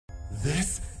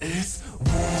This is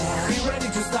war. Be ready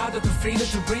to start to defeat it,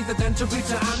 to breathe it, and to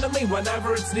reach an enemy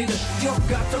whenever it's needed. You've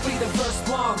got to be the first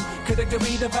one. Could it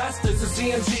be the best? It's a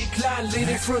CNG clan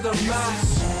leading through the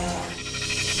mass.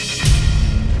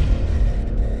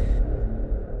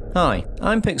 Hi,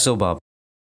 I'm PixxelBob.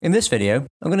 In this video,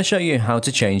 I'm going to show you how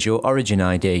to change your Origin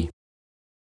ID.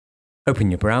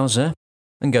 Open your browser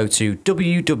and go to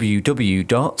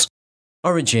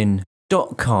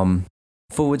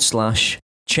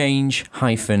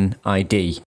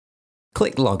www.origin.com/change-ID.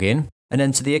 Click Login and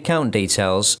enter the account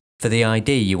details for the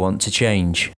ID you want to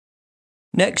change.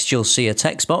 Next, you'll see a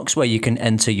text box where you can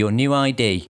enter your new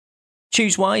ID.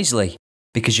 Choose wisely,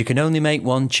 because you can only make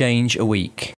one change a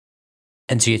week.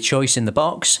 Enter your choice in the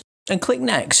box and click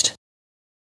Next.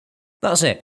 That's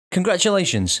it.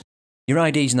 Congratulations! Your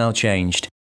ID's now changed.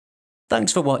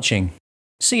 Thanks for watching.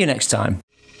 See you next time.